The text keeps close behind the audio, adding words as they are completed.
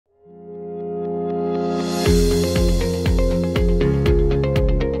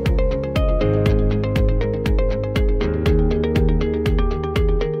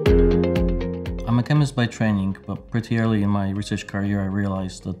by training, but pretty early in my research career I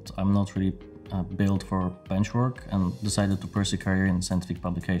realized that I'm not really built for bench work and decided to pursue a career in scientific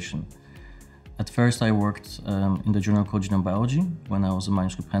publication. At first I worked in the journal called Genome Biology when I was a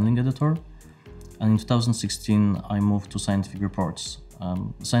manuscript handling editor, and in 2016 I moved to scientific reports.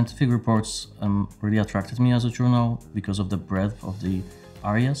 Scientific reports really attracted me as a journal because of the breadth of the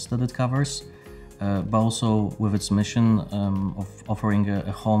areas that it covers, but also with its mission of offering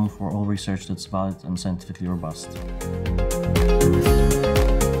a home for all research that's valid and scientifically robust.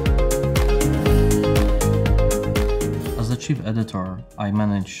 As the chief editor, I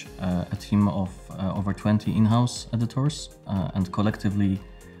manage a team of over 20 in-house editors, and collectively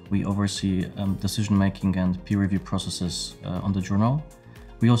we oversee decision-making and peer review processes on the journal.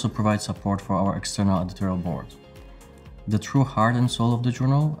 We also provide support for our external editorial board. The true heart and soul of the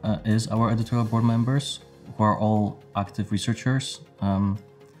journal is our editorial board members, who are all active researchers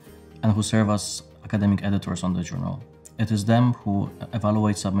and who serve as academic editors on the journal. It is them who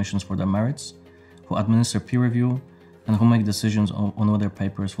evaluate submissions for their merits, who administer peer review, and who make decisions on whether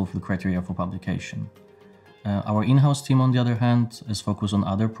papers fulfill criteria for publication. Our in-house team, on the other hand, is focused on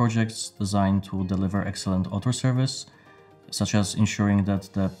other projects designed to deliver excellent author service, such as ensuring that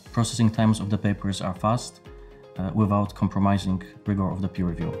the processing times of the papers are fast, without compromising rigor of the peer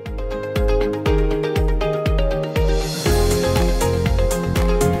review.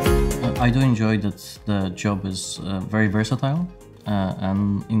 I do enjoy that the job is very versatile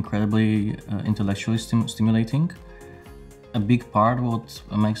and incredibly intellectually stimulating. A big part of what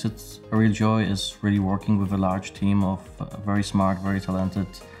makes it a real joy is really working with a large team of very smart, very talented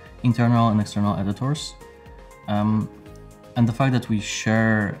internal and external editors. And the fact that we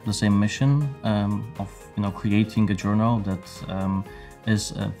share the same mission of creating a journal that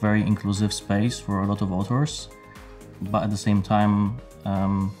is a very inclusive space for a lot of authors, but at the same time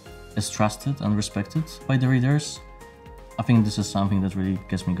is trusted and respected by the readers, I think this is something that really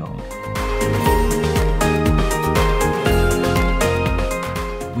gets me going.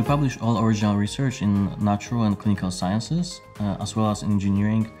 We publish all original research in natural and clinical sciences, as well as in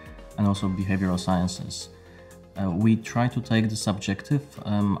engineering and also behavioral sciences. We try to take the subjective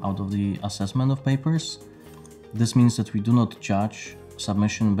out of the assessment of papers. This means that we do not judge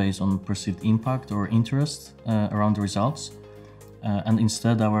submission based on perceived impact or interest around the results, and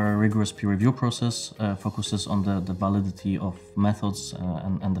instead our rigorous peer review process focuses on the validity of methods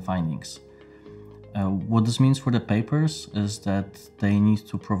and the findings. What this means for the papers is that they need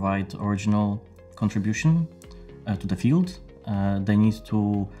to provide original contribution to the field. They need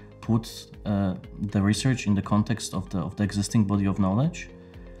to put the research in the context of the existing body of knowledge.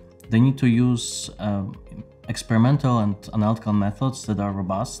 They need to use experimental and analytical methods that are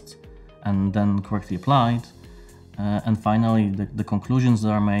robust and then correctly applied. And finally, the conclusions that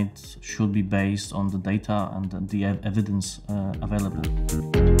are made should be based on the data and the evidence available.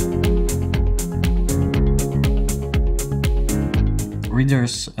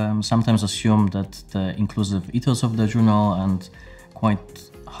 Readers sometimes assume that the inclusive ethos of the journal and quite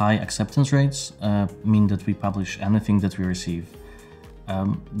high acceptance rates mean that we publish anything that we receive.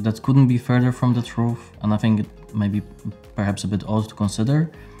 That couldn't be further from the truth, and I think it may be perhaps a bit odd to consider,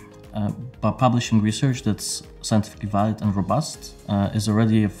 but publishing research that's scientifically valid and robust is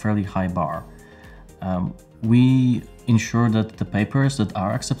already a fairly high bar. We ensure that the papers that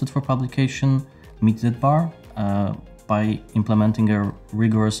are accepted for publication meet that bar by implementing a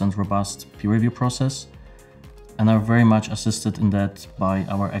rigorous and robust peer review process, and are very much assisted in that by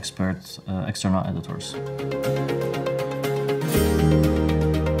our expert external editors.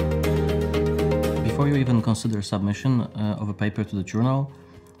 Before you even consider submission of a paper to the journal,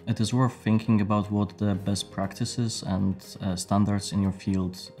 it is worth thinking about what the best practices and standards in your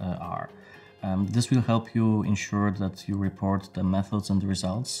field are. This will help you ensure that you report the methods and the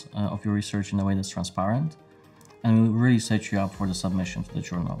results of your research in a way that's transparent, and will really set you up for the submission to the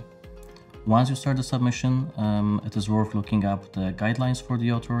journal. Once you start the submission, it is worth looking up the guidelines for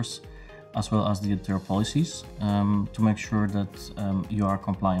the authors, as well as the editorial policies, to make sure that you are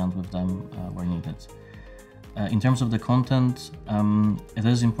compliant with them where needed. In terms of the content, it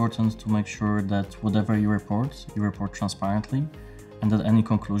is important to make sure that whatever you report transparently, and that any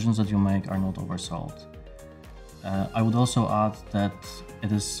conclusions that you make are not oversold. I would also add that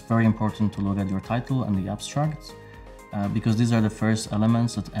it is very important to look at your title and the abstract, because these are the first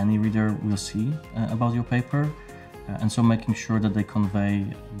elements that any reader will see about your paper, and so making sure that they convey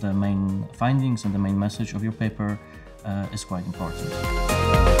the main findings and the main message of your paper is quite important.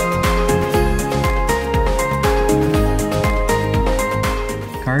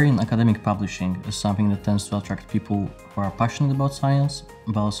 Career in academic publishing is something that tends to attract people who are passionate about science,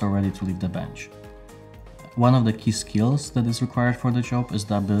 but also ready to leave the bench. One of the key skills that is required for the job is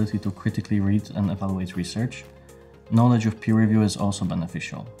the ability to critically read and evaluate research. Knowledge of peer review is also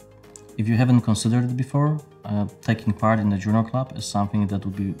beneficial. If you haven't considered it before, taking part in the journal club is something that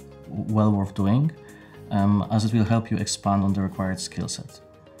would be well worth doing, as it will help you expand on the required skill set.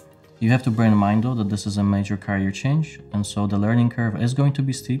 You have to bear in mind though that this is a major career change, and so the learning curve is going to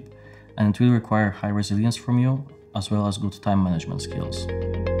be steep, and it will require high resilience from you, as well as good time management skills.